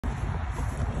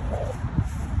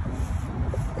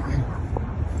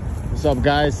What's up,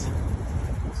 guys?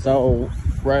 So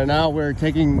right now we're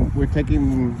taking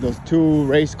those 2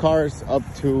 race cars up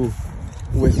to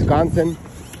Wisconsin.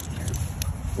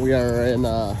 We are in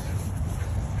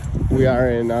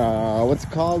what's it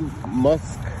called?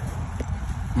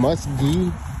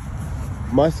 Muskie,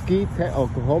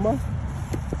 Oklahoma,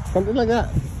 something like that.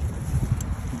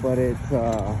 But it's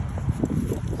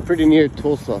pretty near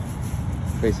Tulsa,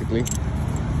 basically.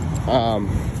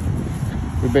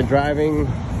 We've been driving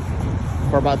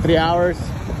for about 3 hours.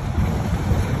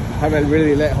 Haven't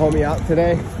really let homie out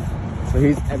today, so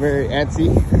he's very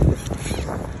antsy.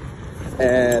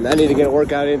 And I need to get a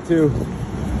workout in too.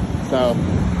 So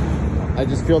I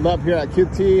just filled up here at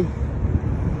QT.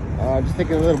 Just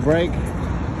taking a little break.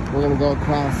 We're gonna go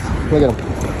across. Look at him.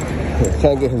 Here,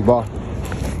 trying to get his ball.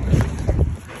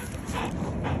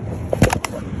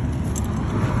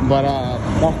 But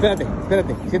no, siéntate,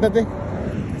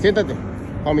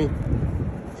 homie,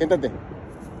 siéntate,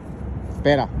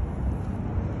 espera.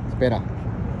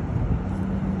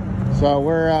 So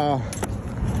we're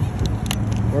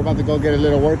about to go get a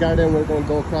little workout in. We're gonna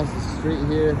go across the street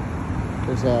here.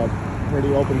 There's a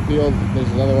pretty open field. There's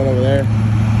another one over there.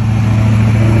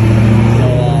 So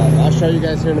I'll show you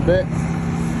guys here in a bit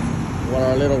what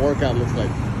our little workout looks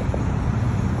like.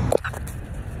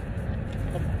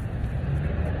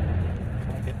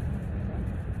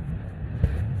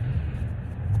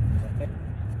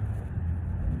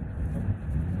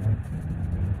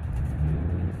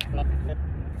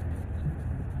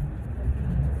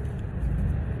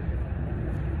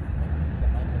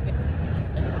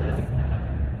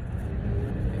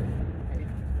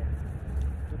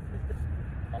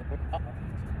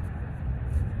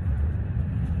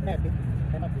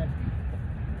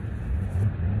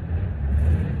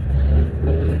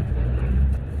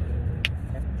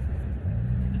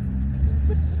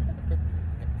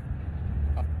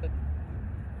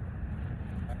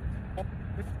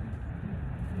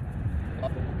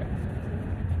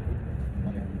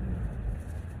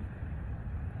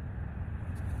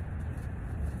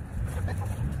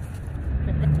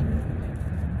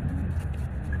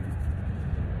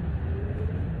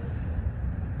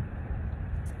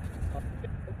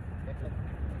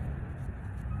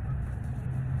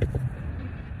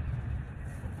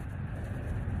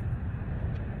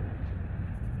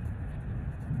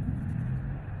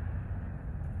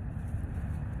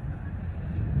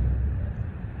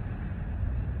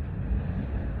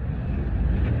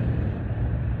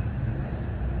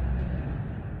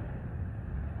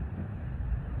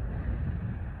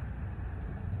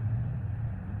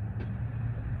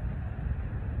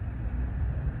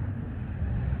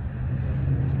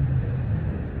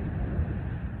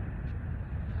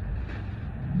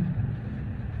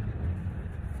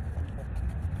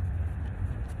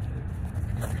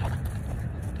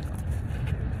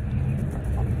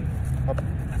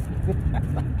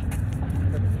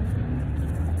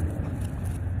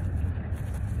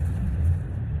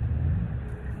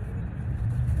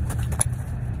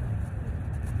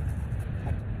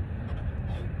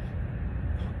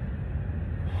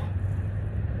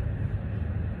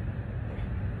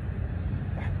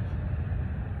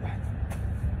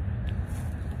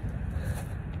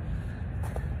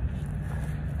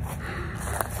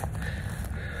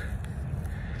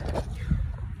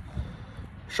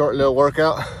 Short little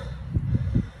workout,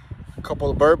 a couple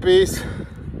of burpees,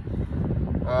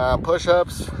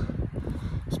 push-ups,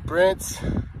 sprints.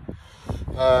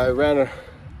 I ran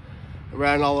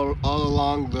all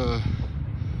along the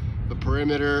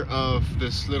perimeter of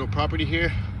this little property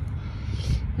here.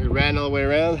 We ran all the way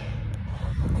around.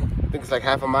 I think it's like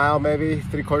half a mile, maybe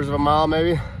 3/4 of a mile,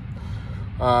 maybe.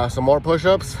 Some more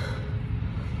push-ups,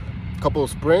 a couple of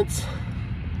sprints,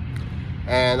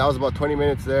 and that was about 20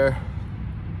 minutes there.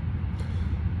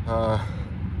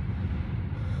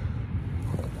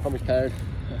 Homie's tired.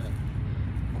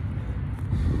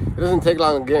 It doesn't take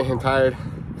long to get him tired.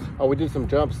 Oh, we did some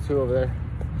jumps too over there.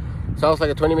 So that was like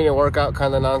a 20-minute workout,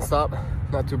 kind of non-stop.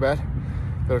 Not too bad.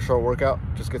 Little short workout,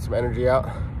 just get some energy out.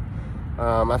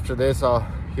 After this,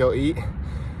 he'll eat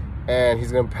and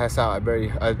he's gonna pass out.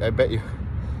 I bet you.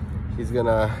 He's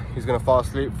gonna fall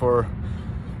asleep for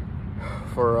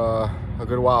a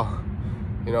good while.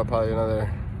 You know, probably another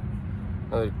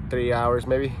 3 hours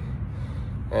maybe.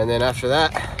 And then after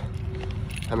that,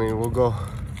 I mean, I'll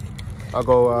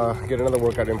go get another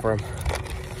workout in for him.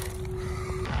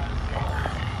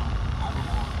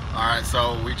 All right,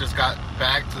 so we just got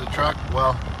back to the truck.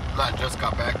 Well, not just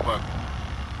got back, but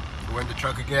we're in the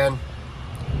truck again.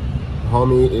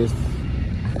 Homie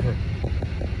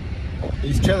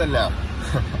he's chilling now.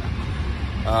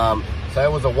 So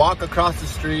it was a walk across the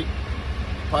street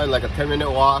probably like a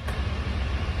 10-minute walk,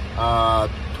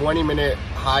 20-minute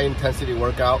high intensity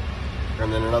workout,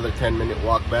 and then another 10-minute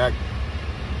walk back.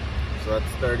 So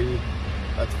that's 30,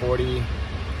 that's 40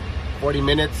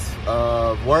 minutes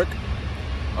of work.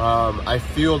 I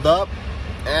fueled up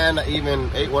and I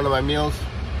even ate one of my meals,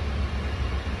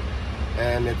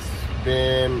 and it's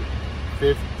been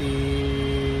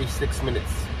 56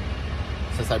 minutes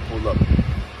since I pulled up.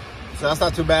 So that's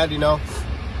not too bad, you know.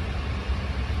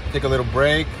 Take a little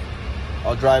break.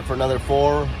 I'll drive for another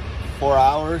four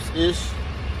hours-ish,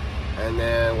 and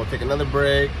then we'll take another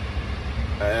break,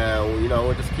 and you know,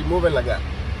 we'll just keep moving like that.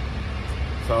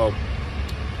 So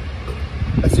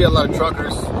I see a lot of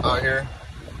truckers out here,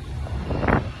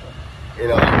 you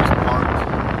know, they're just parked,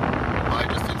 probably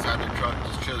just inside their truck,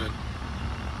 just chilling.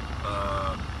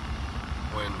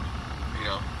 When, you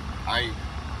know, I'm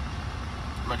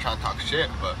not trying to talk shit,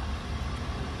 but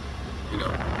you know,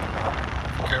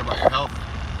 if you care about your health,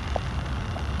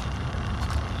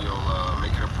 you'll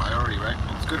make it a priority, right?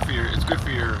 It's good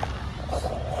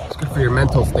for your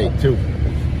mental state too.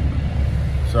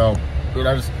 So, you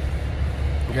know, just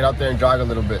get out there and jog a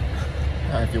little bit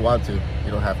if you want to.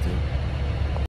 You don't have to.